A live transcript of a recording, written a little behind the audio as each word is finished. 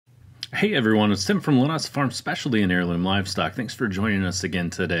Hey everyone, it's Tim from Linessa Farms, Specialty in Heirloom Livestock. Thanks for joining us again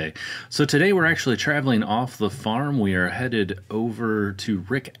today. So today we're actually traveling off the farm. We are headed over to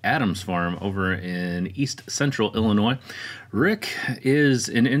Rick Adams' farm over in East Central Illinois. Rick is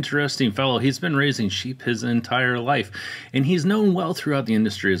an interesting fellow. He's been raising sheep his entire life, and he's known well throughout the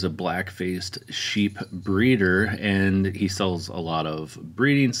industry as a black-faced sheep breeder, and he sells a lot of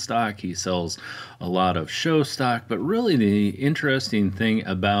breeding stock. He sells a lot of show stock, but really the interesting thing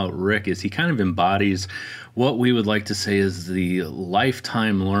about Rick is he kind of embodies what we would like to say is the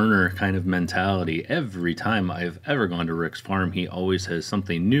lifetime learner kind of mentality. Every time I've ever gone to Rick's farm, he always has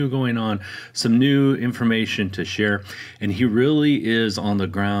something new going on, some new information to share, and he really is on the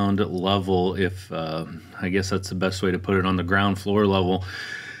ground level, if I guess that's the best way to put it, on the ground floor level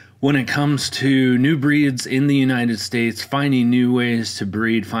when it comes to new breeds in the United States, finding new ways to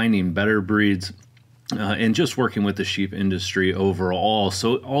breed, finding better breeds, and just working with the sheep industry overall.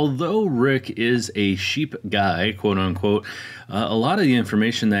 So although Rick is a sheep guy, quote unquote, a lot of the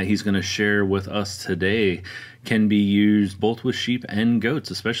information that he's going to share with us today can be used both with sheep and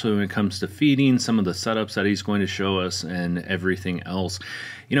goats, especially when it comes to feeding, some of the setups that he's going to show us, and everything else.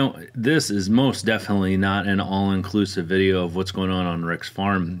 You know, this is most definitely not an all-inclusive video of what's going on Rick's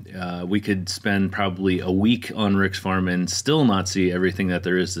farm. We could spend probably a week on Rick's farm and still not see everything that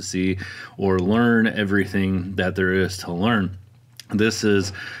there is to see or learn everything that there is to learn. This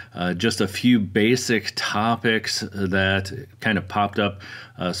is just a few basic topics that kind of popped up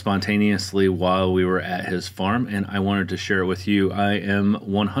spontaneously while we were at his farm, and I wanted to share it with you. I am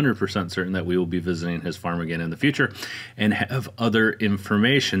 100% certain that we will be visiting his farm again in the future and have other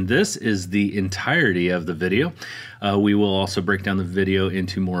information. This is the entirety of the video. We will also break down the video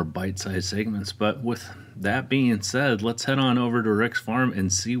into more bite-sized segments, but with that being said, let's head on over to Rick's farm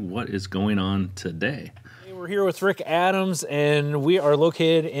and see what is going on today. We're here with Rick Adams, and we are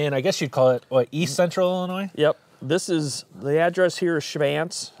located in, I guess you'd call it, what, East Central Illinois? Yep. This is, the address here is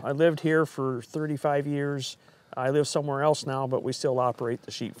Schwantz. I lived here for 35 years. I live somewhere else now, but we still operate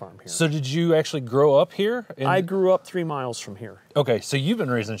the sheep farm here. So did you actually grow up here? I grew up 3 miles from here. Okay, so you've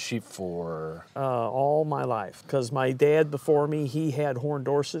been raising sheep for? All my life, because my dad before me, he had horned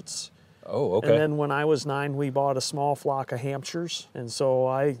Dorsets. Oh, okay. And then when I was 9, we bought a small flock of Hampshires. And so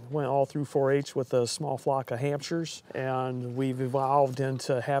I went all through 4-H with a small flock of Hampshires, and we've evolved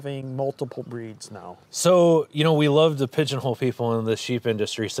into having multiple breeds now. So, you know, we love to pigeonhole people in the sheep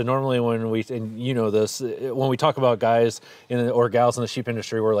industry. So normally when we, and you know this, when we talk about guys or gals in the sheep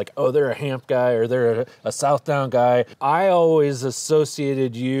industry, we're like, oh, they're a Hamp guy or they're a Southdown guy. I always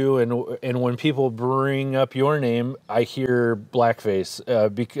associated you, and when people bring up your name, I hear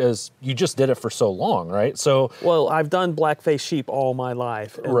blackface because you just did it for so long, right? So, well, I've done blackface sheep all my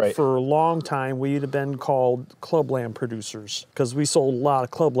life. And right. For a long time, we'd have been called club lamb producers because we sold a lot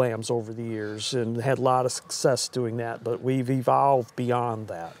of club lambs over the years and had a lot of success doing that, but we've evolved beyond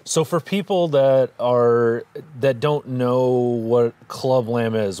that. So for people that don't know what club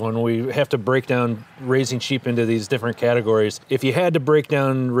lamb is, when we have to break down raising sheep into these different categories, if you had to break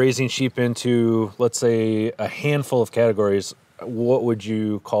down raising sheep into, let's say, a handful of categories, what would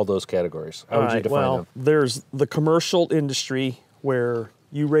you call those categories? How would you define them? There's the commercial industry where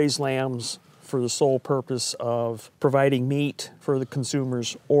you raise lambs for the sole purpose of providing meat for the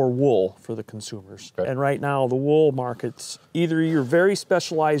consumers or wool for the consumers. Okay. And right now the wool markets, either you're very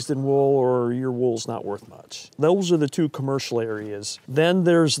specialized in wool or your wool's not worth much. Those are the two commercial areas. Then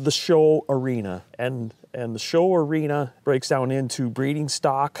there's the show arena, and the show arena breaks down into breeding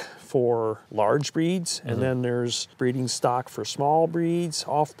stock for large breeds, and then there's breeding stock for small breeds,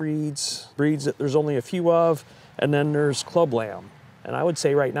 off breeds, breeds that there's only a few of, and then there's club lamb. And I would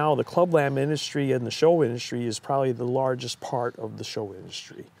say right now the club lamb industry and the show industry is probably the largest part of the show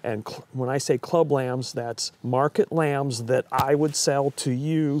industry. And when I say club lambs, that's market lambs that I would sell to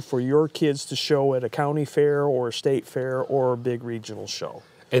you for your kids to show at a county fair or a state fair or a big regional show.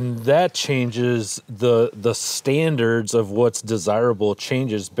 And that changes the standards of what's desirable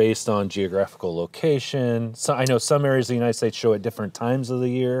changes based on geographical location. So I know some areas of the United States show at different times of the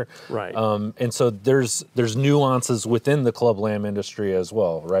year. Right. And so there's nuances within the club lamb industry as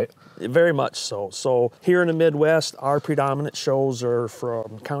well, right? Very much so. So here in the Midwest, our predominant shows are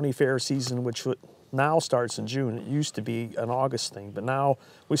from county fair season, which now starts in June. It used to be an August thing, but now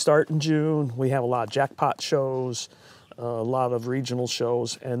we start in June. We have a lot of jackpot shows, a lot of regional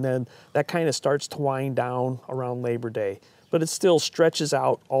shows, and then that kind of starts to wind down around Labor Day. But it still stretches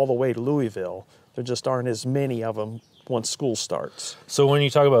out all the way to Louisville. There just aren't as many of them once school starts. So when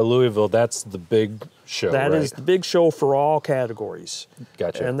you talk about Louisville, that's the big show, That right? is the big show for all categories.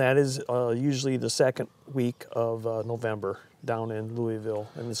 Gotcha. And that is usually the second week of November. down in Louisville,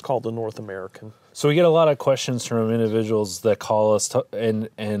 and it's called the North American. So we get a lot of questions from individuals that call us and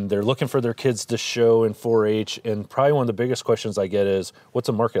they're looking for their kids to show in 4-H, and probably one of the biggest questions I get is, what's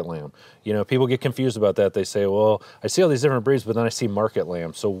a market lamb? You know, people get confused about that. They say, well, I see all these different breeds, but then I see market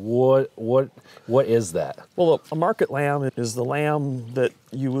lamb. So what is that? Well, a market lamb is the lamb that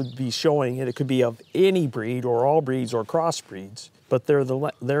you would be showing, and it could be of any breed or all breeds or crossbreeds, but they're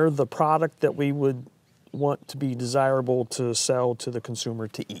the product that we would want to be desirable to sell to the consumer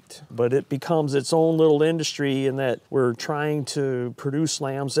to eat. But it becomes its own little industry in that we're trying to produce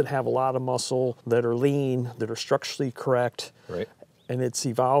lambs that have a lot of muscle, that are lean, that are structurally correct. Right. And it's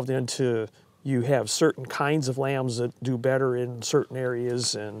evolved into, you have certain kinds of lambs that do better in certain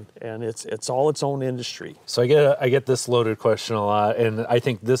areas, and it's all its own industry. So I get this loaded question a lot, and I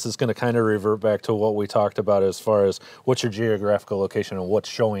think this is going to kind of revert back to what we talked about as far as what's your geographical location and what's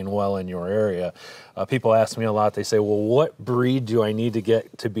showing well in your area. People ask me a lot. They say, well, what breed do I need to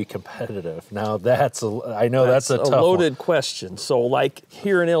get to be competitive? Now, I know that's a tough loaded one. question. So like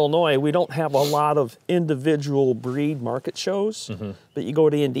here in Illinois, we don't have a lot of individual breed market shows, but you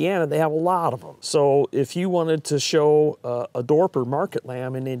go to Indiana, they have a lot of them. So if you wanted to show a Dorper market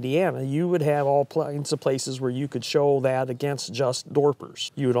lamb in Indiana, you would have all kinds of places where you could show that against just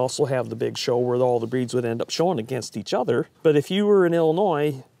Dorpers. You would also have the big show where all the breeds would end up showing against each other. But if you were in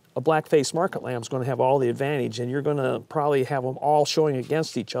Illinois, a black-faced market lamb is going to have all the advantage, and you're going to probably have them all showing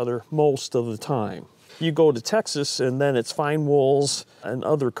against each other most of the time. You go to Texas, and then it's fine wools and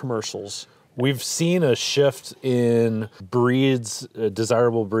other commercials. We've seen a shift in breeds,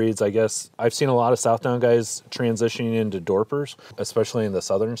 desirable breeds, I guess. I've seen a lot of Southdown guys transitioning into Dorpers, especially in the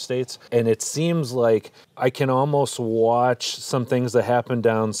southern states. And it seems like I can almost watch some things that happen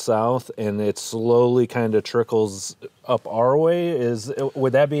down south, and it slowly kind of trickles up our way.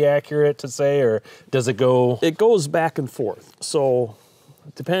 Would that be accurate to say, or does it go? It goes back and forth. So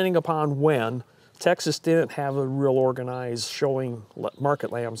depending upon when, Texas didn't have a real organized showing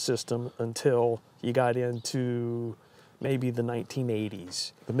market lamb system until you got into maybe the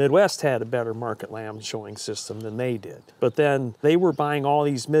 1980s. The Midwest had a better market lamb showing system than they did. But then they were buying all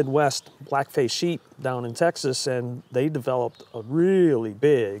these Midwest black-faced sheep down in Texas, and they developed a really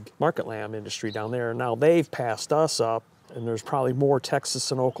big market lamb industry down there. Now they've passed us up, and there's probably more Texas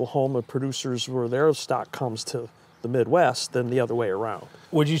and Oklahoma producers where their stock comes to the Midwest than the other way around.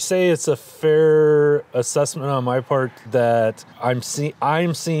 Would you say it's a fair assessment on my part that I'm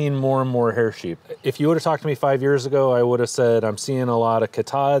seeing more and more hair sheep? If you would have talked to me 5 years ago, I would have said I'm seeing a lot of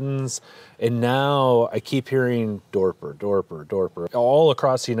Katahdins, and now I keep hearing Dorper, Dorper, Dorper. All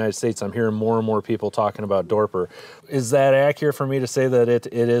across the United States, I'm hearing more and more people talking about Dorper. Is that accurate for me to say that it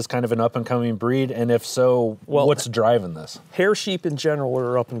is kind of an up-and-coming breed? And if so, what's driving this? Hair sheep in general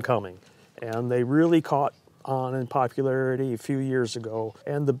are up and coming, and they really caught on in popularity a few years ago.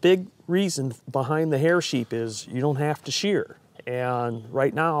 And the big reason behind the hair sheep is you don't have to shear. And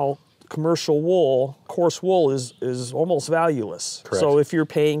right now, commercial wool, coarse wool is almost valueless. Correct. So if you're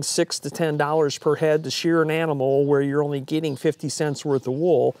paying $6 to $10 per head to shear an animal where you're only getting 50 cents worth of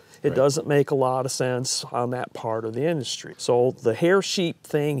wool, it doesn't make a lot of sense on that part of the industry. So the hair sheep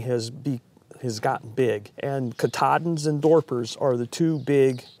thing has gotten big. And Katahdins and Dorpers are the two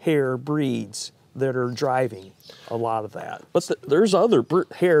big hair breeds that are driving a lot of that. But there's other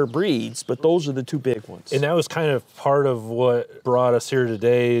hair breeds, but those are the two big ones. And that was kind of part of what brought us here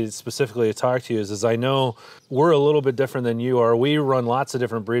today specifically to talk to you is I know we're a little bit different than you are. We run lots of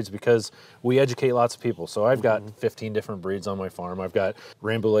different breeds because we educate lots of people. So I've got 15 different breeds on my farm. I've got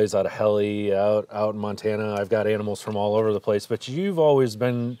Rambouillets out of Helly, out in Montana. I've got animals from all over the place. But you've always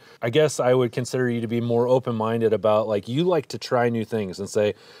been, I guess I would consider you to be more open-minded about, like, you like to try new things and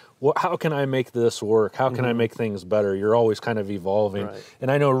say, well, how can I make this work? How can I make things better? You're always kind of evolving. Right. And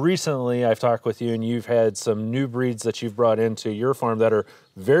I know recently I've talked with you and you've had some new breeds that you've brought into your farm that are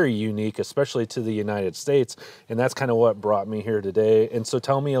very unique, especially to the United States. And that's kind of what brought me here today. And so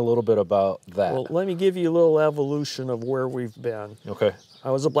tell me a little bit about that. Well, let me give you a little evolution of where we've been. Okay.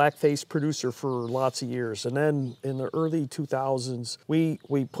 I was a black-faced producer for lots of years. And then in the early 2000s, we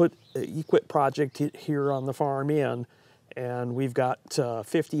put an equip project here on the farm in. And we've got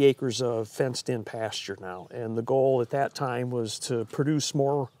 50 acres of fenced-in pasture now. And the goal at that time was to produce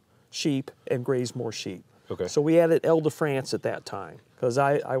more sheep and graze more sheep. Okay. So we added L de France at that time because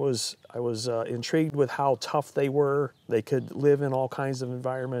I was intrigued with how tough they were. They could live in all kinds of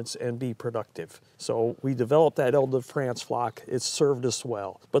environments and be productive. So we developed that L de France flock. It's served us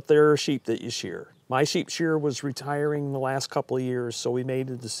well. But there are sheep that you shear. My sheep shearer was retiring the last couple of years, so we made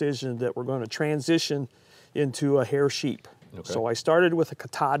a decision that we're going to transition into a hair sheep Okay. So I started with a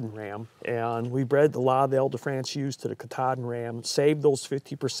Katahdin ram, and we bred a lot of the Elder France ewes to the Katahdin ram, saved those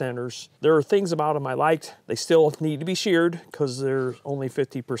 50%ers. There are things about them I liked. They still need to be sheared because they're only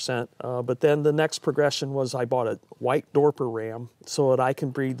 50%. But then the next progression was I bought a white Dorper ram so that I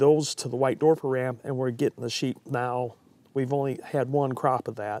can breed those to the white Dorper ram, and we're getting the sheep now. We've only had one crop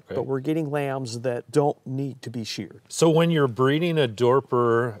of that, but we're getting lambs that don't need to be sheared. So when you're breeding a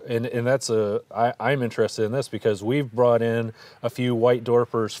Dorper, and that's I'm interested in this because we've brought in a few white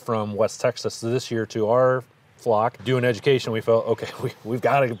Dorpers from West Texas this year to our flock. Doing education, we felt, okay, we've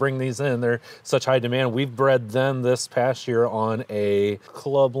got to bring these in. They're such high demand. We've bred them this past year on a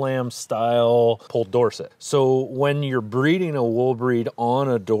club lamb style Polled Dorset. So when you're breeding a wool breed on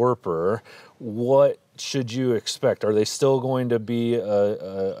a Dorper, what should you expect? Are they still going to be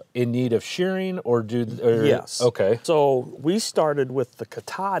in need of shearing, or Yes. Okay. So we started with the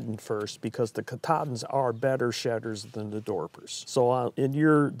Katahdin first because the Katahdins are better shedders than the Dorpers. So in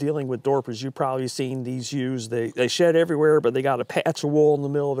your dealing with Dorpers, you've probably seen these ewes. They shed everywhere, but they got a patch of wool in the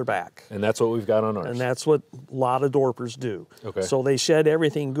middle of their back. And that's what we've got on ours. And that's what a lot of Dorpers do. Okay. So they shed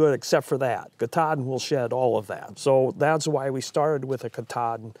everything good except for that. Katahdin will shed all of that. So that's why we started with a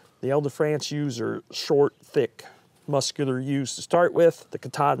Katahdin. The Elder France ewes are short, thick, muscular ewes to start with. The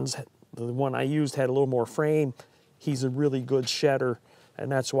Katahdins, the one I used, had a little more frame. He's a really good shedder,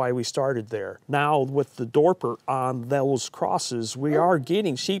 and that's why we started there. Now, with the Dorper on those crosses, we are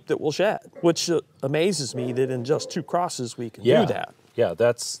getting sheep that will shed, which amazes me that in just 2 crosses we can do that. Yeah,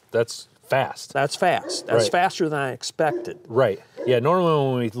 that's fast. That's fast. That's faster than I expected. Right. Yeah,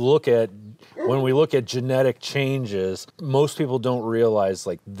 normally when we look at genetic changes, most people don't realize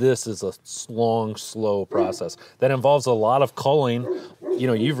like this is a long, slow process that involves a lot of culling. You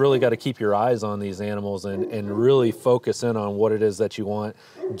know, you've really got to keep your eyes on these animals and really focus in on what it is that you want.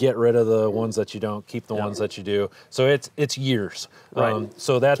 Get rid of the ones that you don't, keep the ones that you do. So it's years. Right.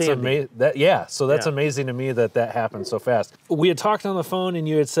 So that's amazing. That's amazing to me that happens so fast. We had talked on the phone, and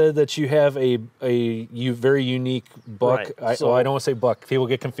you had said that you have a very unique buck. Right. I don't want to say buck. People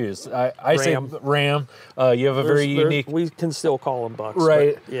get confused. I say ram. You have a very unique. We can still call them bucks.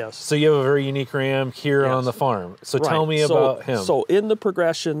 Right. Yes. So you have a very unique ram here on the farm. So tell me about him. So in the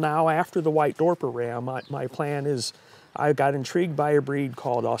progression now, after the white Dorper ram, my plan is I got intrigued by a breed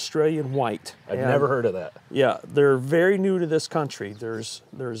called Australian White. I've never heard of that. Yeah, they're very new to this country. There's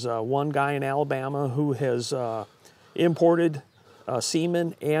one guy in Alabama who has imported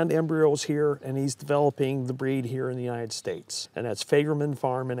semen and embryos here, and he's developing the breed here in the United States. And that's Fagerman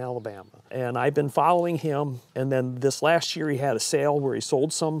Farm in Alabama. And I've been following him, and then this last year he had a sale where he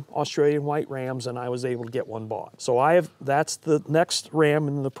sold some Australian White rams, and I was able to get one bought. So that's the next ram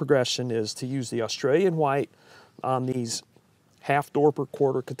in the progression, is to use the Australian White on these half Dorper,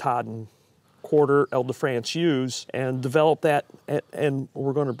 quarter Katahdin, quarter Elder France ewes, and develop that, and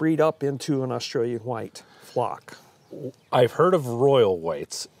we're going to breed up into an Australian White flock. I've heard of Royal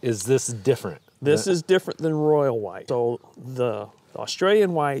Whites. Is this different? This is different than Royal White. So the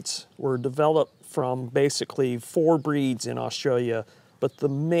Australian Whites were developed from basically 4 breeds in Australia, but the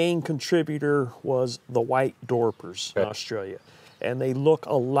main contributor was the white Dorpers in Australia. And they look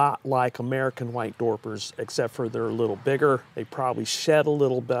a lot like American white Dorpers, except for they're a little bigger. They probably shed a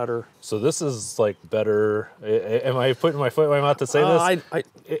little better. So this is like better. Am I putting my foot in my mouth to say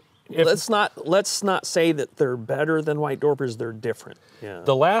this? Let's not say that they're better than white Dorpers. They're different. Yeah.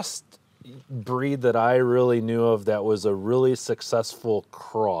 The last breed that I really knew of that was a really successful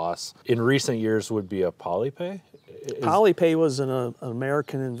cross in recent years would be a Polypay. Polypay was an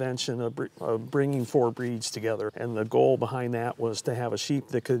American invention of bringing 4 breeds together, and the goal behind that was to have a sheep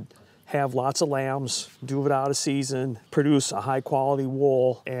that could have lots of lambs, do it out of season, produce a high quality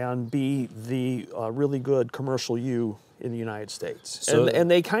wool, and be the really good commercial ewe in the United States. So, and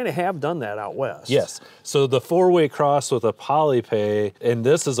they kind of have done that out west. Yes. So the 4-way cross with a Polypay, and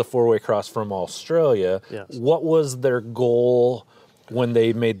this is a 4-way cross from Australia. Yes. What was their goal when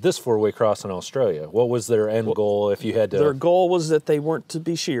they made this 4-way cross in Australia? What was their end goal if you had to... Their goal was that they weren't to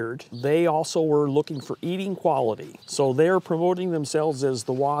be sheared. They also were looking for eating quality. So they're promoting themselves as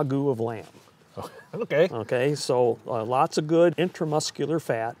the Wagyu of lamb. Okay. Okay, so lots of good intramuscular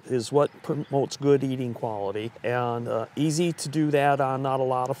fat is what promotes good eating quality, and easy to do that on not a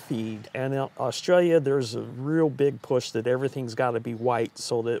lot of feed. And in Australia, there's a real big push that everything's got to be white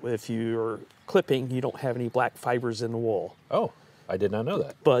so that if you're clipping, you don't have any black fibers in the wool. Oh, I did not know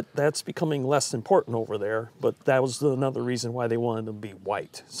that. But that's becoming less important over there, but that was another reason why they wanted them to be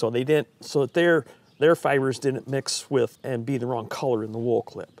white. So they didn't, so that their fibers didn't mix with and be the wrong color in the wool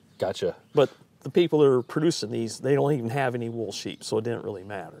clip. Gotcha. But the people that are producing these, they don't even have any wool sheep, so it didn't really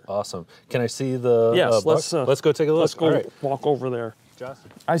matter. Awesome. Can I see the Yes, let's go take a look. Let's go All right. walk over there.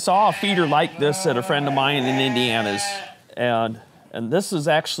 I saw a feeder like this at a friend of mine in Indiana's, and this is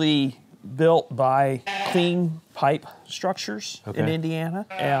actually built by Clean Pipe Structures in Indiana,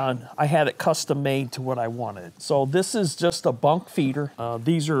 and I had it custom made to what I wanted. So this is just a bunk feeder.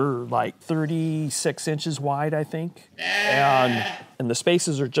 These are like 36 inches wide, I think, and the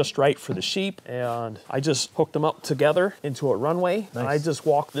spaces are just right for the sheep. And I just hooked them up together into a runway. Nice. And I just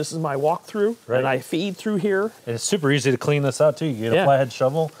walk. This is my walkthrough, and I feed through here. And it's super easy to clean this out too. You get a flathead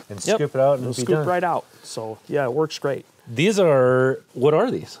shovel and scoop it out, and it'll scoop right out. So yeah, it works great. These are, what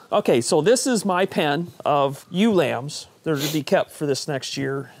are these? Okay, so this is my pen of ewe lambs. They're to be kept for this next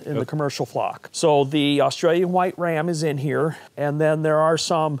year in the commercial flock. So the Australian white ram is in here, and then there are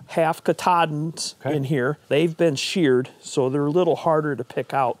some half Katahdins in here. They've been sheared, so they're a little harder to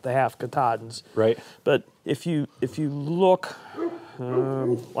pick out, the half Katahdins. Right. But if you look,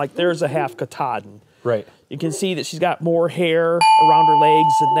 like there's a half Katahdin. Right. You can see that she's got more hair around her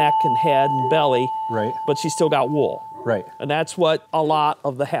legs and neck and head and belly. Right. But she's still got wool. Right. And that's what a lot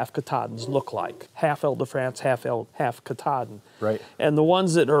of the half Katahdins look like. Half Ile de France, half Katahdin. Right. And the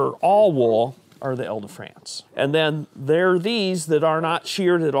ones that are all wool are the Ile de France. And then there are these that are not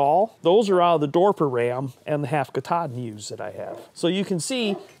sheared at all. Those are out of the Dorper ram and the half Katahdin ewes that I have. So you can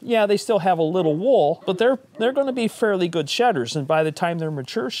see, yeah, they still have a little wool, but they're going to be fairly good shedders. And by the time they're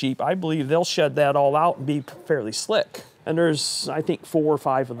mature sheep, I believe they'll shed that all out and be fairly slick. And there's, I think, 4 or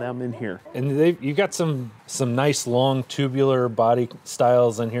 5 of them in here. And you got some nice long tubular body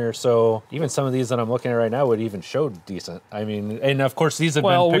styles in here. So even some of these that I'm looking at right now would even show decent. I mean, and of course these have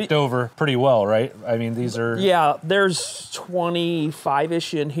been picked over pretty well, right? I mean, these are... Yeah, there's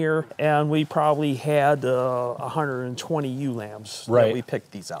 25-ish in here, and we probably had 120 ewe lambs that we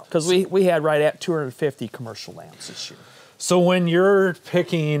picked these out. Because we had right at 250 commercial lambs this year. So when you're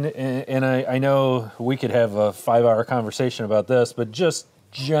picking, and I know we could have a 5-hour conversation about this, but just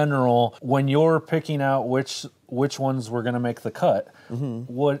general, when you're picking out which ones were going to make the cut,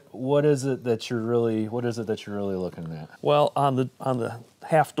 what is it that you're really looking at? Well, on the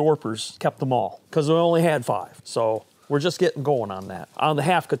half Dorpers, kept them all because we only had 5. So we're just getting going on that. On the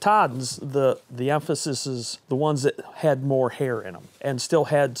half Katahdins, the emphasis is the ones that had more hair in them and still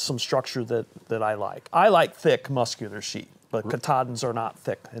had some structure that I like. I like thick, muscular sheep, but Katahdins are not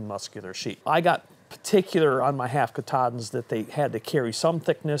thick and muscular sheep. I got particular on my half Katahdins that they had to carry some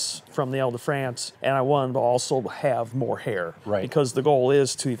thickness from the Ile de France, and I wanted to also have more hair. Right. Because the goal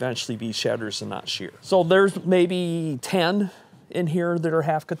is to eventually be shedders and not shear. So there's maybe 10 in here that are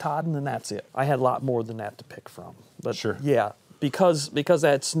half Katahdin, and that's it. I had a lot more than that to pick from. But yeah, because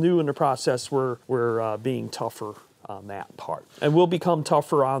that's new in the process, we're being tougher on that part. And we'll become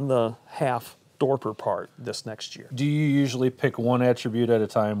tougher on the half Dorper part this next year. Do you usually pick one attribute at a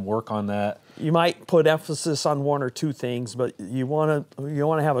time, work on that? You might put emphasis on 1 or 2 things, but you want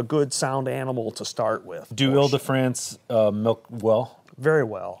to have a good sound animal to start with. Do Ile de France milk well? Very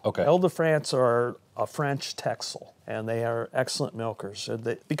well. Okay. Ile de France are a French Texel, and they are excellent milkers.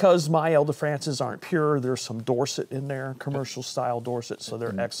 Because my Ile de Frances aren't pure, there's some Dorset in there, commercial style Dorset, so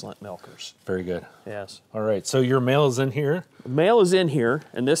they're excellent milkers. Very good. Yes. All right, so your male is in here? The male is in here,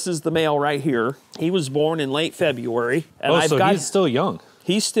 and this is the male right here. He was born in late February. And so he's still young.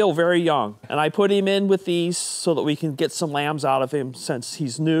 He's still very young, and I put him in with these so that we can get some lambs out of him. Since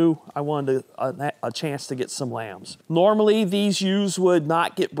he's new, I wanted a chance to get some lambs. Normally, these ewes would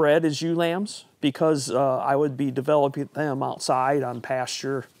not get bred as ewe lambs because I would be developing them outside on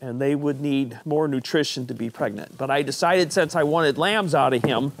pasture, and they would need more nutrition to be pregnant. But I decided since I wanted lambs out of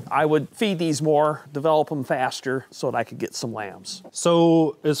him, I would feed these more, develop them faster, so that I could get some lambs.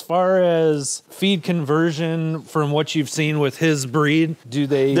 So as far as feed conversion from what you've seen with his breed,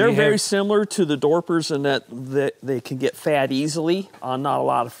 They're very similar to the Dorpers in that they can get fat easily on not a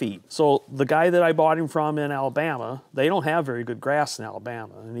lot of feed. So the guy that I bought him from in Alabama, they don't have very good grass in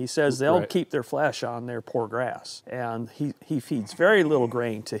Alabama, and he says they'll keep their flesh on their poor grass. And he feeds very little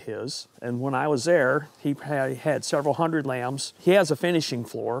grain to his. And when I was there, he had several hundred lambs. He has a finishing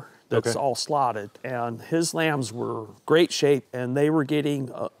floor that's all slotted, and his lambs were great shape, and they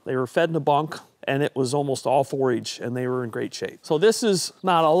were fed in a bunk, and it was almost all forage, and they were in great shape. So this is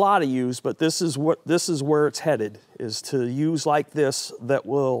not a lot of ewes, but this is where it's headed, is to ewes like this that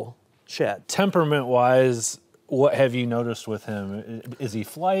will shed. Temperament-wise, what have you noticed with him? Is he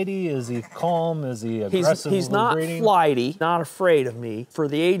flighty? Is he calm? Is he aggressive? He's not flighty, not afraid of me. For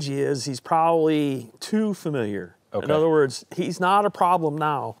the age he is, he's probably too familiar. Okay. In other words, he's not a problem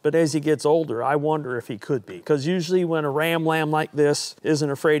now, but as he gets older, I wonder if he could be. Because usually when a ram lamb like this isn't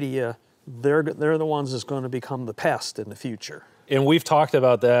afraid of you, they're the ones that's going to become the pest in the future. And we've talked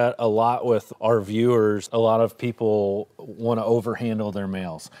about that a lot with our viewers. A lot of people want to overhandle their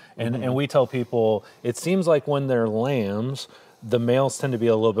males. And we tell people, it seems like when they're lambs, the males tend to be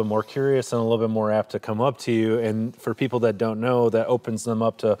a little bit more curious and a little bit more apt to come up to you. And for people that don't know, that opens them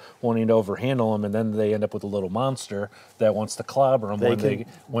up to wanting to overhandle them, and then they end up with a little monster that wants to clobber them when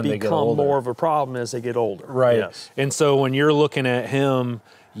they get older. Become more of a problem as they get older. Right. Yes. And so when you're looking at him,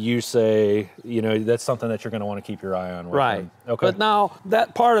 you say, you know, that's something that you're going to want to keep your eye on. Right. Okay. But now,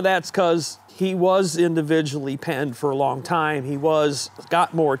 that part of that's because he was individually penned for a long time. He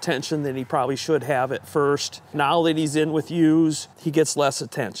got more attention than he probably should have at first. Now that he's in with ewes, he gets less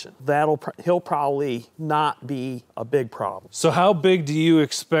attention. He'll probably not be a big problem. So how big do you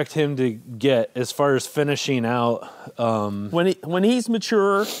expect him to get as far as finishing out? When he's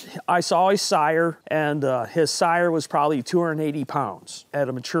mature, I saw his sire, and his sire was probably 280 pounds at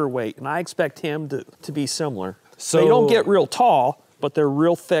a mature weight, and I expect him to be similar. So they don't get real tall, but they're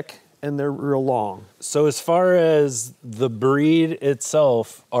real thick and they're real long. So as far as the breed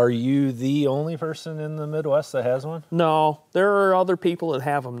itself, are you the only person in the Midwest that has one? No, there are other people that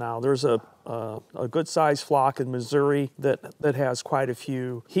have them now. There's a good-sized flock in Missouri that has quite a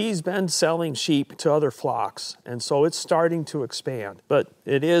few. He's been selling sheep to other flocks, and so it's starting to expand. But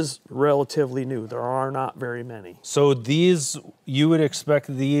it is relatively new. There are not very many. So you would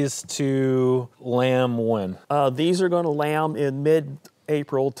expect these to lamb when? These are going to lamb in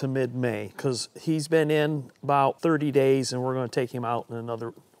mid-April to mid-May, because he's been in about 30 days, and we're going to take him out in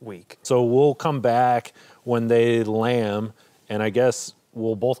another week. So we'll come back when they lamb, and I guess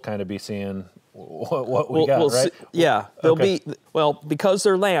we'll both kind of be seeing what we got, right? Yeah, they'll be, well, because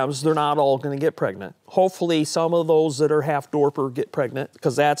they're lambs, they're not all going to get pregnant. Hopefully some of those that are half Dorper get pregnant,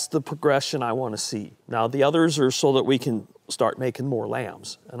 because that's the progression I want to see. Now the others are so that we can start making more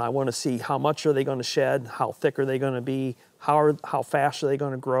lambs, and I want to see how much are they going to shed, how thick are they going to be, how fast are they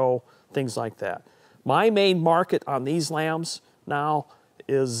going to grow, things like that. My main market on these lambs now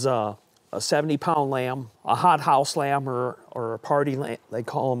is a 70-pound lamb, a hothouse lamb, or a party lamb. They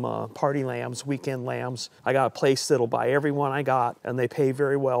call them party lambs, weekend lambs. I got a place that'll buy every one I got, and they pay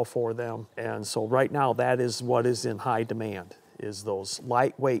very well for them. And so right now, that is what is in high demand, is those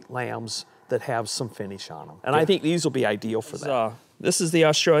lightweight lambs that have some finish on them. And I think these will be ideal for that. This is the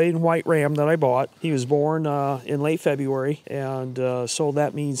Australian white ram that I bought. He was born in late February, and so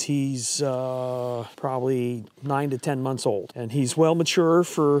that means he's probably 9 to 10 months old. And he's well mature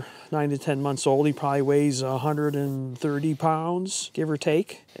for 9 to 10 months old. He probably weighs 130 pounds, give or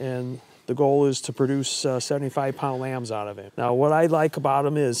take. And the goal is to produce 75-pound lambs out of him. Now, what I like about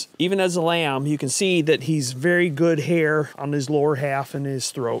him is, even as a lamb, you can see that he's very good hair on his lower half and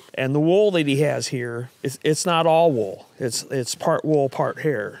his throat. And the wool that he has here, it's not all wool. It's part wool, part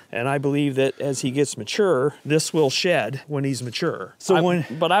hair. And I believe that as he gets mature, this will shed when he's mature.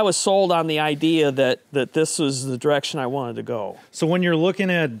 But I was sold on the idea that this was the direction I wanted to go. So when you're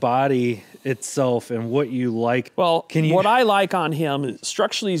looking at body itself and what you like, well, what I like on him,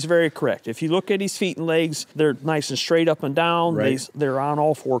 structurally he's very correct. If you look at his feet and legs, they're nice and straight up and down. Right. They're on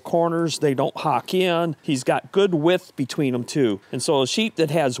all four corners. They don't hock in. He's got good width between them too. And so a sheep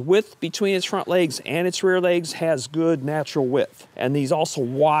that has width between its front legs and its rear legs has good natural width. And he's also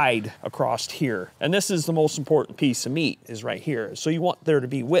wide across here. And this is the most important piece of meat, is right here. So you want there to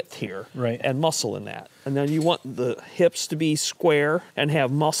be width here, right, and muscle in that. And then you want the hips to be square and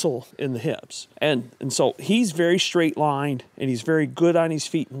have muscle in the hips. And so he's very straight lined, and he's very good on his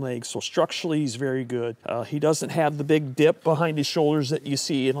feet and legs. So structurally, he's very good. He doesn't have the big dip behind his shoulders that you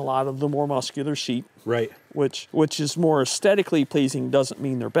see in a lot of the more muscular sheep. Right. Which is more aesthetically pleasing, doesn't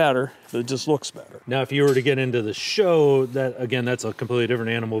mean they're better. It just looks better. Now, if you were to get into the show, that's a completely different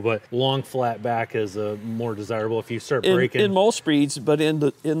animal, but long flat back is more desirable if you start breaking. In most breeds, but in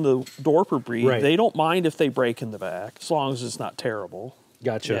the Dorper breed, right, they don't mind if they break in the back, as long as it's not terrible.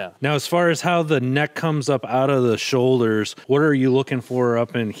 Gotcha. Yeah. Now, as far as how the neck comes up out of the shoulders, what are you looking for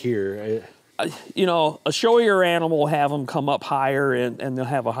up in here? You know, a showier animal will have them come up higher and they'll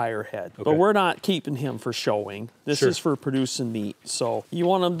have a higher head. Okay. But we're not keeping him for showing. This is for producing meat. So you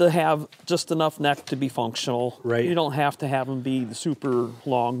want them to have just enough neck to be functional. Right. You don't have to have them be the super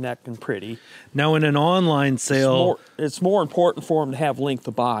long neck and pretty. Now, in an online sale, it's more important for them to have length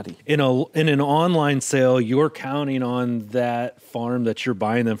of body. In an online sale, you're counting on that farm that you're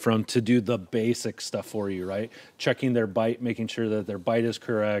buying them from to do the basic stuff for you, right? Checking their bite, making sure that their bite is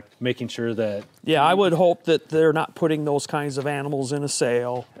correct, making sure that... Yeah, I would hope that they're not putting those kinds of animals in a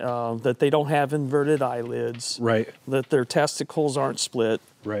sale, that they don't have inverted eyelids, right, that their testicles aren't split.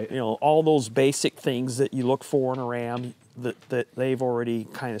 Right. You know, all those basic things that you look for in a ram, that they've already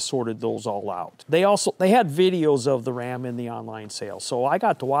kind of sorted those all out. They had videos of the ram in the online sale, so I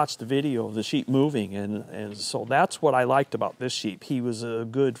got to watch the video of the sheep moving, and so that's what I liked about this sheep. He was a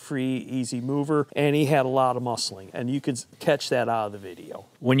good, free, easy mover, and he had a lot of muscling, and you could catch that out of the video.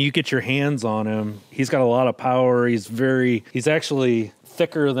 When you get your hands on him, he's got a lot of power. He's actually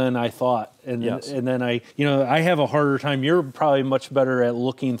thicker than I thought. And yes. And then I have a harder time. You're probably much better at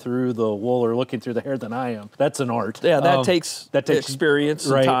looking through the wool or looking through the hair than I am. That's an art. Yeah, that takes experience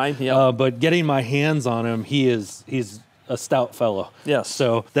and time. Yeah. But getting my hands on him, he's a stout fellow. Yes.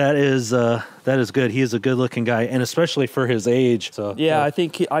 So that is good. He is a good looking guy, and especially for his age. So yeah, I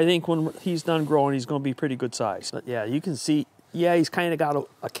think when he's done growing, he's going to be pretty good size. But yeah, you can see. Yeah, he's kind of got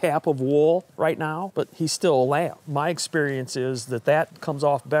a cap of wool right now, but he's still a lamb. My experience is that comes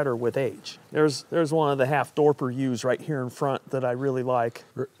off better with age. There's one of the half Dorper ewes right here in front that I really like.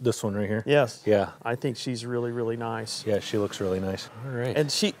 This one right here? Yes. Yeah. I think she's really, really nice. Yeah, she looks really nice. All right.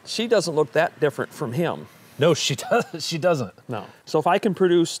 And she doesn't look that different from him. No, she doesn't. No. So if I can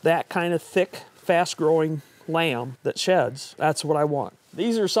produce that kind of thick, fast-growing lamb that sheds, that's what I want.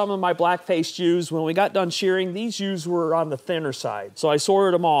 These are some of my black-faced ewes. When we got done shearing, these ewes were on the thinner side, so I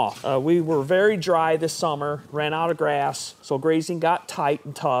sorted them off. We were very dry this summer, ran out of grass, so grazing got tight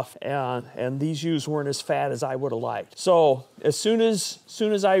and tough, and these ewes weren't as fat as I would have liked. So as soon as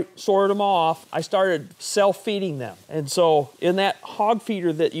I sorted them off, I started self-feeding them. And so in that hog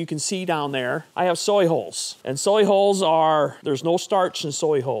feeder that you can see down there, I have soy holes. And soy holes there's no starch in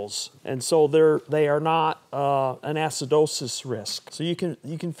soy holes. And so they are not an acidosis risk. So you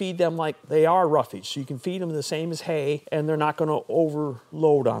can feed them like they are roughage. So you can feed them the same as hay, and they're not going to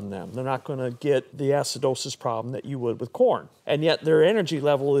overload on them. They're not going to get the acidosis problem that you would with corn. And yet their energy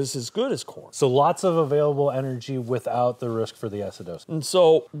level is as good as corn. So lots of available energy without the risk for the acidosis. And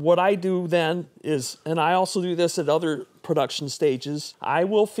so what I do then is, and I also do this at other production stages, I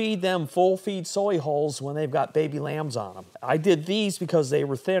will feed them full feed soy hulls when they've got baby lambs on them. I did these because they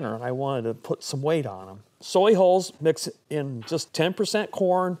were thinner and I wanted to put some weight on them. Soy hulls, mix in just 10%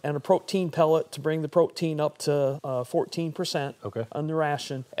 corn and a protein pellet to bring the protein up to 14% on the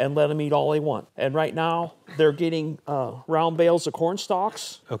ration, and let them eat all they want. And right now, they're getting round bales of corn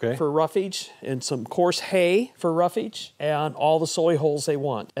stalks for roughage and some coarse hay for roughage and all the soy hulls they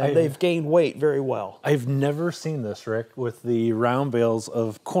want. And they've gained weight very well. I've never seen this, Rick, with the round bales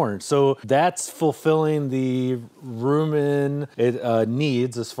of corn. So that's fulfilling the rumen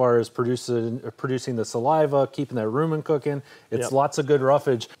needs as far as producing the saliva, keeping that rumen cooking. It's lots of good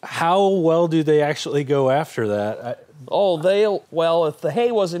roughage. How well do they actually go after that? Well, if the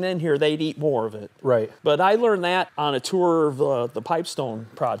hay wasn't in here, they'd eat more of it. Right. But I learned that on a tour of the Pipestone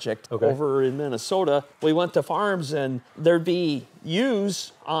project over in Minnesota. We went to farms and there'd be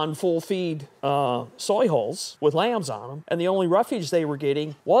ewes on full feed soy hulls with lambs on them, and the only roughage they were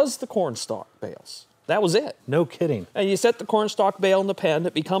getting was the corn stalk bales. That was it. No kidding. And you set the cornstalk bale in the pen,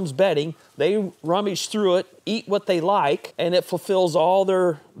 it becomes bedding. They rummage through it, eat what they like, and it fulfills all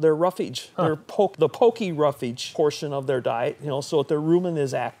their roughage, the pokey roughage portion of their diet, so that their rumen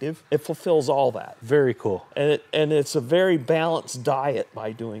is active. It fulfills all that. Very cool. And it's a very balanced diet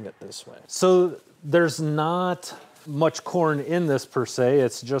by doing it this way. So there's not much corn in this per se,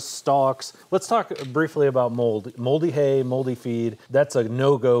 it's just stalks. Let's talk briefly about mold. Moldy hay, moldy feed, that's a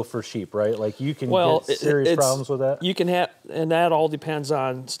no-go for sheep, right? Like you can get serious problems with that? You can have, and that all depends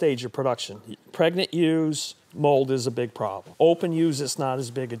on stage of production. Pregnant ewes, mold is a big problem. Open ewes, it's not as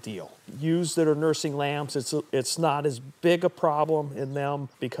big a deal. Ewes that are nursing lambs, it's not as big a problem in them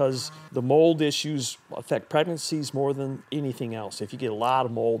because the mold issues affect pregnancies more than anything else. If you get a lot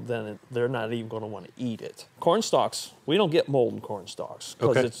of mold, then they're not even going to want to eat it. Corn stalks, we don't get mold in corn stalks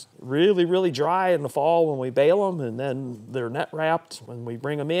because it's really, really dry in the fall when we bale them, and then they're net wrapped when we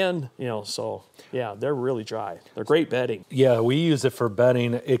bring them in, so yeah, they're really dry. They're great bedding. Yeah, we use it for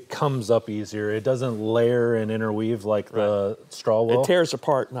bedding. It comes up easier. It doesn't layer and interweave like the straw will. It tears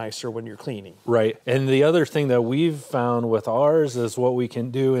apart nicer when you're cleaning. Right. And the other thing that we've found with ours is what we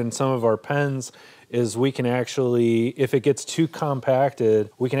can do in some of our pens is we can actually, if it gets too compacted,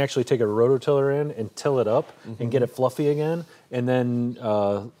 we can actually take a rototiller in and till it up and get it fluffy again, and then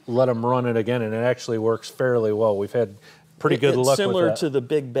let them run it again, and it actually works fairly well. We've had pretty good luck with that. It's similar to the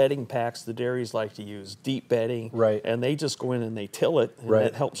big bedding packs the dairies like to use, deep bedding. Right. And they just go in and they till it, and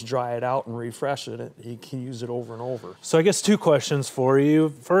it helps dry it out and refresh it. You can use it over and over. So I guess two questions for you.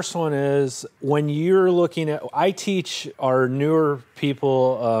 First one is, when you're looking at, I teach our newer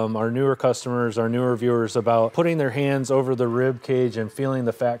people, our newer customers, our newer viewers about putting their hands over the rib cage and feeling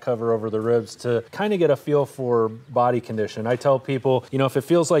the fat cover over the ribs to kind of get a feel for body condition. I tell people, if it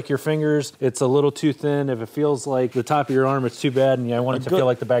feels like your fingers, it's a little too thin. If it feels like the top of your arm, it's too bad, and I want it to feel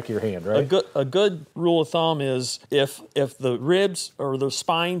like the back of your hand, right? A good rule of thumb is if the ribs or the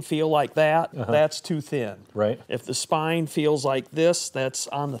spine feel like that, that's too thin. Right. If the spine feels like this, that's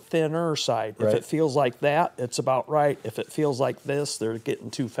on the thinner side. Right. If it feels like that, it's about right. If it feels like this, they're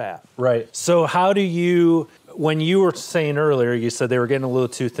getting too fat. Right. So how do you, when you were saying earlier, you said they were getting a little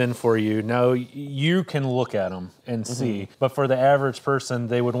too thin for you. Now you can look at them and see, but for the average person,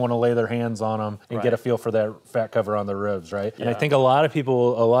 they would want to lay their hands on them and get a feel for that fat cover on the ribs, right? Yeah. And I think a lot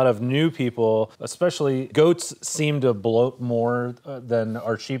of new people, especially goats, seem to bloat more than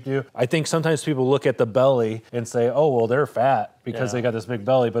our sheep do. I think sometimes people look at the belly and say, oh, well, they're fat because they got this big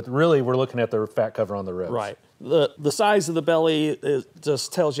belly, but really we're looking at the fat cover on the ribs. Right. The size of the belly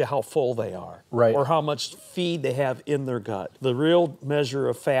just tells you how full they are, right, or how much feed they have in their gut. The real measure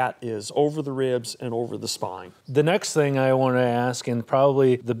of fat is over the ribs and over the spine. The next thing I want to ask, and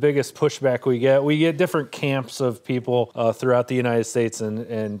probably the biggest pushback we get different camps of people throughout the United States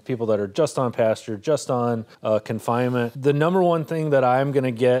and people that are just on pasture, just on confinement. The number one thing that I'm going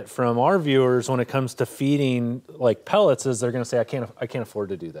to get from our viewers when it comes to feeding like pellets is they're going to say, I can't afford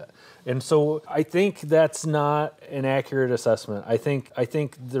to do that. And so I think that's not an accurate assessment. I think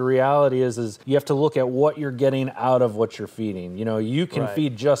the reality is you have to look at what you're getting out of what you're feeding. You know, you can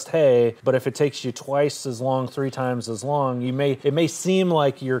feed just hay, but if it takes you twice as long, 3 times as long, it may seem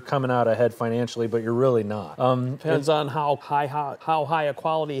like you're coming out ahead financially, but you're really not. Depends on how high a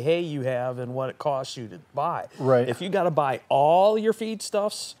quality hay you have and what it costs you to buy. Right. If you got to buy all your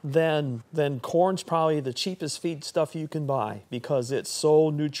feedstuffs, then corn's probably the cheapest feed stuff you can buy because it's so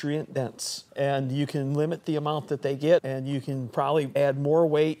nutrient dense, and you can limit the amount that they get, and you can probably add more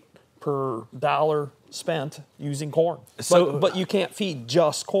weight per dollar spent using corn. But you can't feed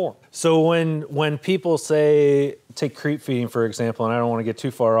just corn. So when people say, take creep feeding, for example, and I don't want to get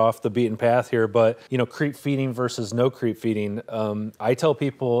too far off the beaten path here, but creep feeding versus no creep feeding, I tell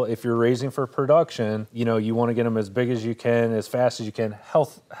people if you're raising for production, you want to get them as big as you can, as fast as you can,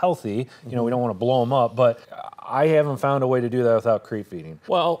 healthy. We don't want to blow them up, but I haven't found a way to do that without creep feeding.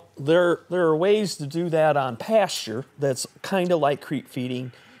 Well, there are ways to do that on pasture that's kind of like creep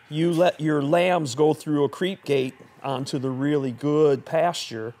feeding. You let your lambs go through a creep gate onto the really good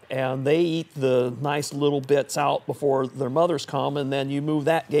pasture, and they eat the nice little bits out before their mothers come, and then you move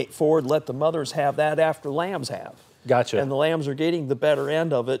that gate forward, let the mothers have that after lambs have. Gotcha. And the lambs are getting the better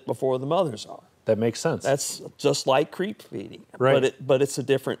end of it before the mothers are. That makes sense. That's just like creep feeding, right? But it's a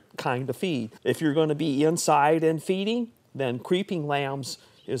different kind of feed. If you're going to be inside and feeding, then creeping lambs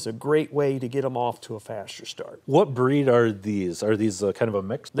is a great way to get them off to a faster start. What breed are these? Are these kind of a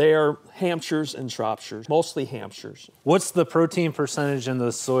mix? They are Hampshires and Shropshires, mostly Hampshires. What's the protein percentage in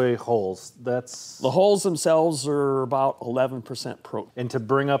the soy hulls? The hulls themselves are about 11% protein. And to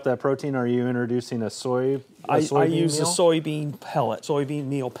bring up that protein, are you introducing a soybean I use meal? a soybean pellet, soybean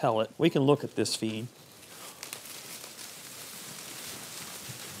meal pellet. We can look at this feed.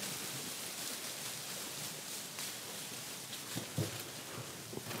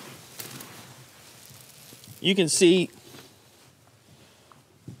 You can see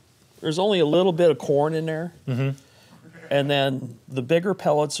there's only a little bit of corn in there. Mm-hmm. And then the bigger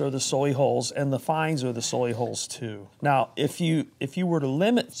pellets are the soy hulls, and the fines are the soy hulls too. Now, if you were to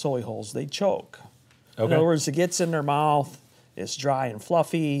limit soy hulls, they choke. Okay. In other words, it gets in their mouth, it's dry and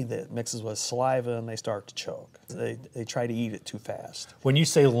fluffy, that mixes with saliva, and they start to choke. They try to eat it too fast. When you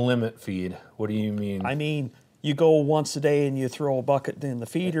say limit feed, what do you mean? I mean, you go once a day and you throw a bucket in the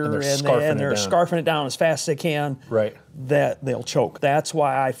feeder, and they're scarfing it down as fast as they can. Right. That they'll choke. That's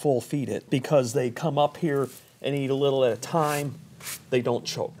why I full feed it, because they come up here and eat a little at a time. They don't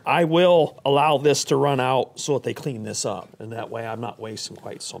choke. I will allow this to run out so that they clean this up, and that way I'm not wasting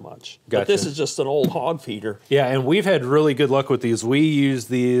quite so much. Gotcha. But this is just an old hog feeder. Yeah, and we've had really good luck with these. We use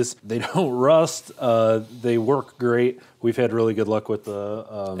these. They don't rust. They work great. We've had really good luck with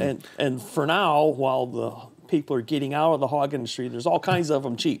the... And for now, while the people are getting out of the hog industry, there's all kinds of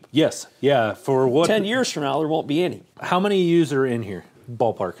them cheap. Yes, yeah. For what? 10 years from now, there won't be any. How many ewes are in here,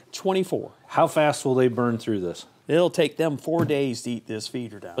 ballpark? 24. How fast will they burn through this? It'll take them 4 days to eat this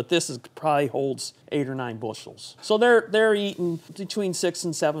feeder down. But this probably holds 8 or 9 bushels. So they're eating between 6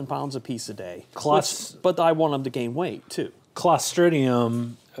 and 7 pounds a piece a day. But I want them to gain weight too.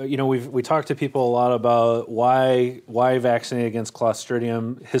 Clostridium you know, we talked to people a lot about why vaccinate against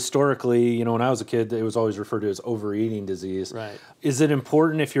Clostridium. Historically, you know, when I was a kid, it was always referred to as overeating disease. Right. Is it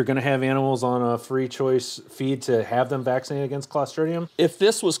important if you're going to have animals on a free choice feed to have them vaccinated against Clostridium? If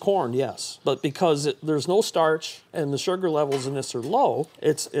this was corn, yes. But because there's no starch and the sugar levels in this are low,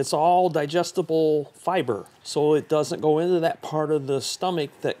 it's all digestible fiber. So it doesn't go into that part of the stomach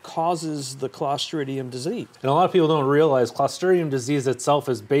that causes the Clostridium disease. And a lot of people don't realize Clostridium disease itself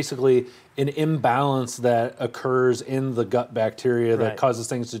is basically an imbalance that occurs in the gut bacteria that causes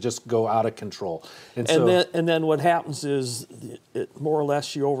things to just go out of control. And then what happens is it more or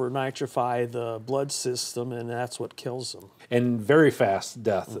less you over nitrify the blood system, and that's what kills them. And very fast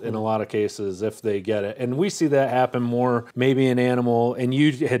death in a lot of cases if they get it. And we see that happen more maybe in animal, and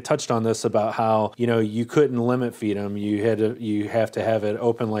you had touched on this about how, you know, you couldn't limit feed them. You have to have it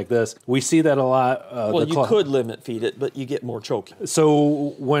open like this. We see that a lot. Well, you could limit feed it, but you get more choking.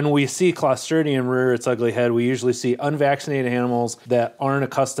 So when we see Clostridium rear its ugly head, we usually see unvaccinated animals that aren't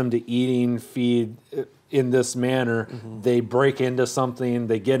accustomed to eating feed in this manner. They break into something,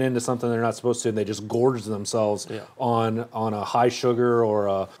 they get into something they're not supposed to, and they just gorge themselves on a high sugar or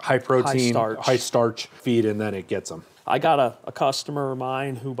a high protein, high starch feed, and then it gets them. I got a customer of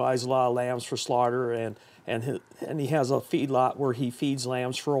mine who buys a lot of lambs for slaughter, and he has a feedlot where he feeds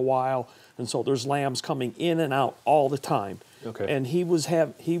lambs for a while, and so there's lambs coming in and out all the time. Okay. And he would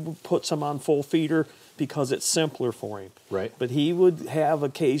put some on full feeder because it's simpler for him. Right. But he would have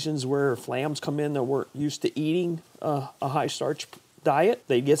occasions where if lambs come in that weren't used to eating a high starch diet,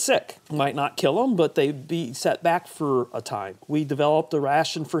 they'd get sick. Might not kill them, but they'd be set back for a time. We developed a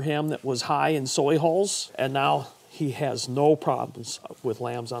ration for him that was high in soy hulls, and now he has no problems with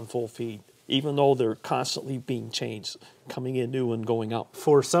lambs on full feed, even though they're constantly being changed, coming in new and going out.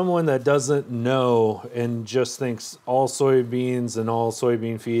 For someone that doesn't know and just thinks all soybeans and all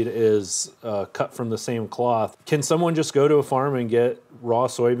soybean feed is cut from the same cloth, can someone just go to a farm and get raw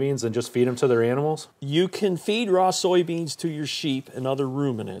soybeans and just feed them to their animals? You can feed raw soybeans to your sheep and other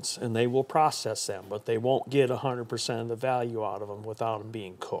ruminants, and they will process them, but they won't get 100% of the value out of them without them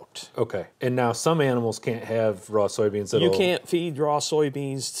being cooked. Okay. And now some animals can't have raw soybeans at all. You can't feed raw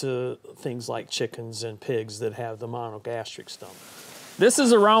soybeans to things like chickens and pigs that have the monogastric stomach. This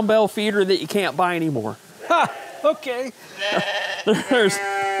is a round bell feeder that you can't buy anymore. Ha! Okay.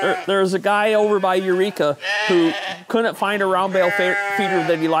 There's a guy over by Eureka who couldn't find a round bale feeder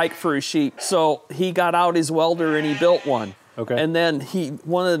that he liked for his sheep. So he got out his welder and he built one. Okay. And then he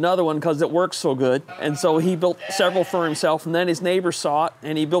wanted another one because it works so good. And so he built several for himself, and then his neighbor saw it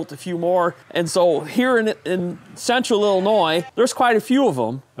and he built a few more. And so here in central Illinois, there's quite a few of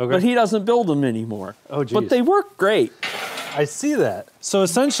them, but he doesn't build them anymore. Oh, geez. But they work great. I see that. So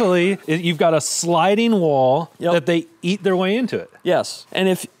essentially, you've got a sliding wall that they eat their way into it. Yes.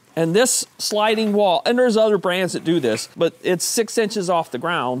 And this sliding wall, and there's other brands that do this, but it's 6 inches off the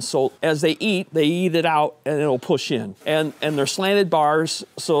ground. So as they eat it out and it'll push in. And they're slanted bars,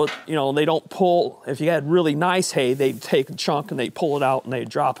 so you know they don't pull. If you had really nice hay, they'd take a chunk and they pull it out and they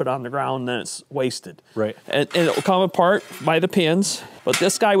drop it on the ground, and then it's wasted. Right. And it'll come apart by the pins. But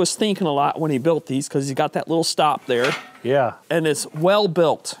this guy was thinking a lot when he built these because he got that little stop there. Yeah. And it's well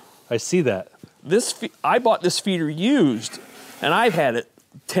built. I see that. I bought this feeder used, and I've had it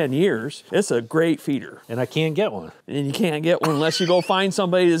 10 years. It's a great feeder. And I can't get one. And you can't get one unless you go find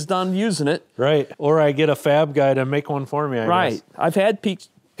somebody that's done using it. Right. Or I get a fab guy to make one for me, I guess. I've had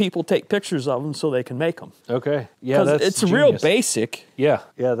people take pictures of them so they can make them. Okay. Yeah, that's it's genius. real basic. Yeah.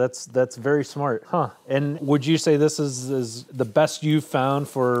 Yeah, that's very smart. Huh. And would you say this is the best you've found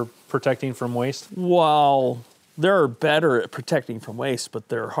for protecting from waste? Well, they're better at protecting from waste, but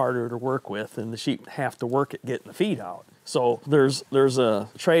they're harder to work with, and the sheep have to work at getting the feed out. So there's a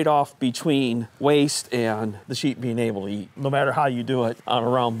trade-off between waste and the sheep being able to eat. No matter how you do it on a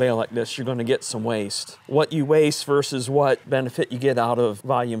round bale like this, you're going to get some waste. What you waste versus what benefit you get out of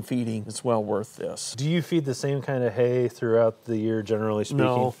volume feeding is well worth this. Do you feed the same kind of hay throughout the year, generally speaking?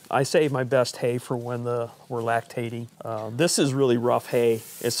 No, I save my best hay for when we're lactating. This is really rough hay.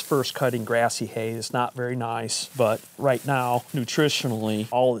 It's first cutting grassy hay. It's not very nice, but right now, nutritionally,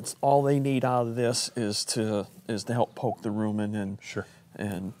 all they need out of this is to help poke the rumen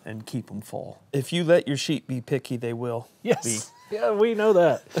and keep them full. If you let your sheep be picky, they will be. Yeah, we know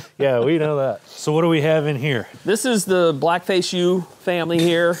that. Yeah, we know that. So what do we have in here? This is the blackface ewe family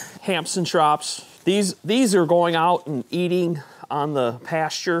here, Hampshires and Shropshires. These are going out and eating on the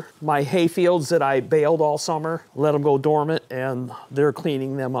pasture. My hay fields that I baled all summer, let them go dormant, and they're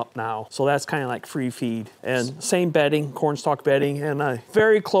cleaning them up now. So that's kind of like free feed. And same bedding, cornstalk bedding, and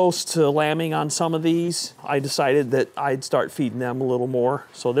very close to lambing on some of these. I decided that I'd start feeding them a little more.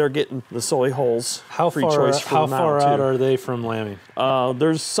 So they're getting the soy holes. How far out are they from lambing?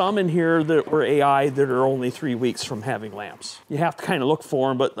 There's some in here that were AI that are only 3 weeks from having lambs. You have to kind of look for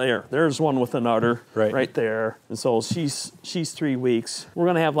them, but there's one with an udder right there. And so she's 3 weeks. We're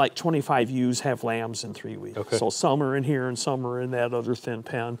going to have like 25 ewes have lambs in 3 weeks. Okay. So some are in here and some are in that other thin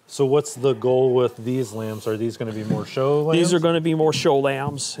pen. So what's the goal with these lambs? Are these going to be more show lambs? These are going to be more show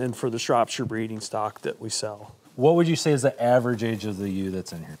lambs and for the Shropshire breeding stock that we sell. What would you say is the average age of the ewe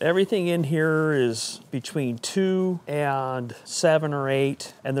that's in here? Everything in here is between 2 and 7 or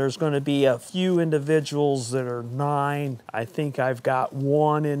 8, and there's going to be a few individuals that are 9. I think I've got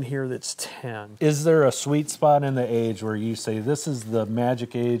one in here that's 10. Is there a sweet spot in the age where you say this is the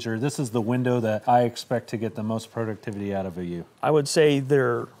magic age, or this is the window that I expect to get the most productivity out of a ewe? I would say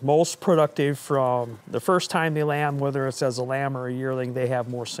they're most productive from the first time they lamb, whether it's as a lamb or a yearling. They have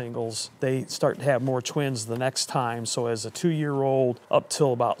more singles. They start to have more twins the next time. So as a 2-year-old up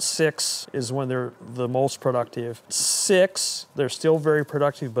till about 6 is when they're the most productive. 6, they're still very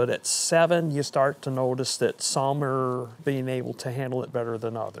productive, but at 7, you start to notice that some are being able to handle it better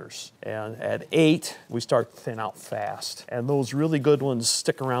than others. And at 8, we start to thin out fast. And those really good ones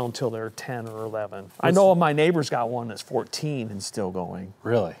stick around till they're 10 or 11. I know my neighbor's got one that's 14 and still going.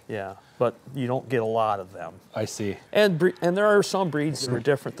 Really? Yeah, but you don't get a lot of them. I see. And there are some breeds that are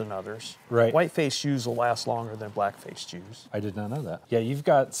different than others. Right. White-faced ewes will last longer than black-faced ewes. I did not know that. Yeah, you've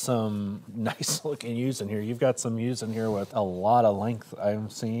got some nice looking ewes in here. You've got some ewes in here with a lot of length I'm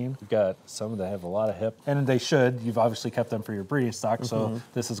seeing. You've got some that have a lot of hip. And they should. You've obviously kept them for your breeding stock, so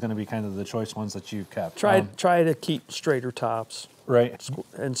this is going to be kind of the choice ones that you've kept. Try to keep straighter tops. Right.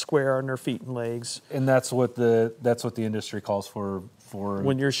 And square on their feet and legs. And that's what the industry calls for.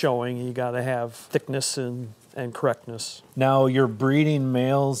 When you're showing, you got to have thickness and correctness. Now, your breeding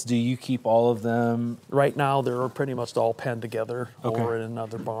males, do you keep all of them? Right now, they're pretty much all penned together over in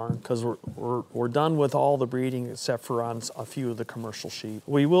another barn because we're done with all the breeding except for on a few of the commercial sheep.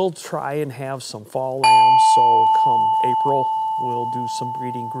 We will try and have some fall lambs, so come April, we'll do some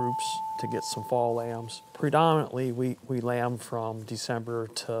breeding groups to get some fall lambs. Predominantly, we lamb from December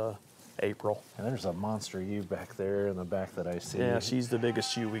to April. And there's a monster ewe back there in the back that I see. Yeah, she's the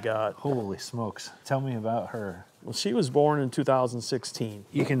biggest ewe we got. Holy smokes. Tell me about her. Well, she was born in 2016.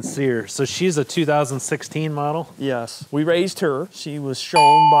 You can see her. So she's a 2016 model? Yes. We raised her. She was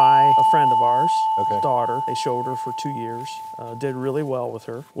shown by a friend of ours, daughter. They showed her for 2 years. Did really well with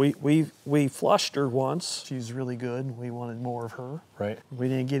her. We flushed her once. She's really good. We wanted more of her. Right. We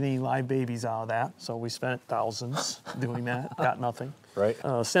didn't get any live babies out of that, so we spent thousands doing that. Got nothing. Right.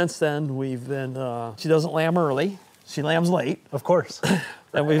 Since then, we've been, she doesn't lamb early. She lambs late. Of course.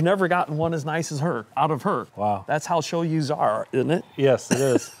 And we've never gotten one as nice as her, out of her. Wow. That's how show ewes are, isn't it? Yes, it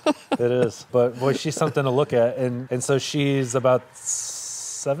is. It is. But boy, she's something to look at. And so she's about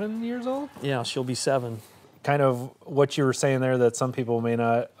 7 years old? Yeah, she'll be 7. Kind of what you were saying there that some people may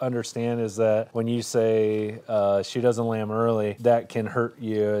not understand is that when you say she doesn't lamb early, that can hurt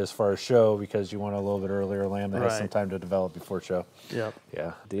you as far as show because you want a little bit earlier lamb that has some time to develop before show. Yep.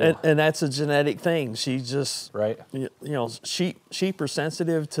 Yeah. Deal. And that's a genetic thing. She just, right. You know, sheep are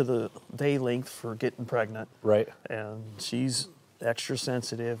sensitive to the day length for getting pregnant. Right. And she's extra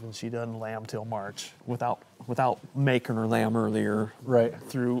sensitive, and she doesn't lamb till March without making her lamb earlier, right,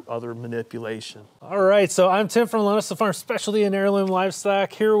 through other manipulation. All right, so I'm Tim from Linessa Farms, specialty in heirloom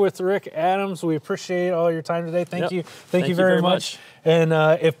livestock, here with Rick Adams. We appreciate all your time today. Thank you. Thank you very much. And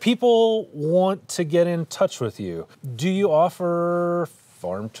if people want to get in touch with you, do you offer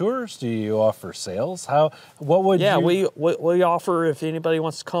farm tours? Do you offer sales? What would you? Yeah, we offer, if anybody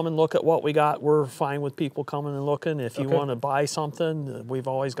wants to come and look at what we got, we're fine with people coming and looking. If you want to buy something, we've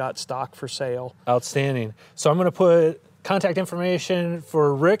always got stock for sale. Outstanding. So I'm going to put contact information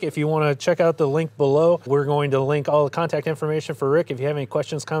for Rick. If you want to check out the link below, we're going to link all the contact information for Rick. If you have any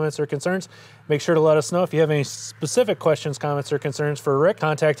questions, comments, or concerns, make sure to let us know. If you have any specific questions, comments, or concerns for Rick,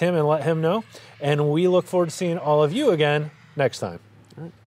 contact him and let him know. And we look forward to seeing all of you again next time.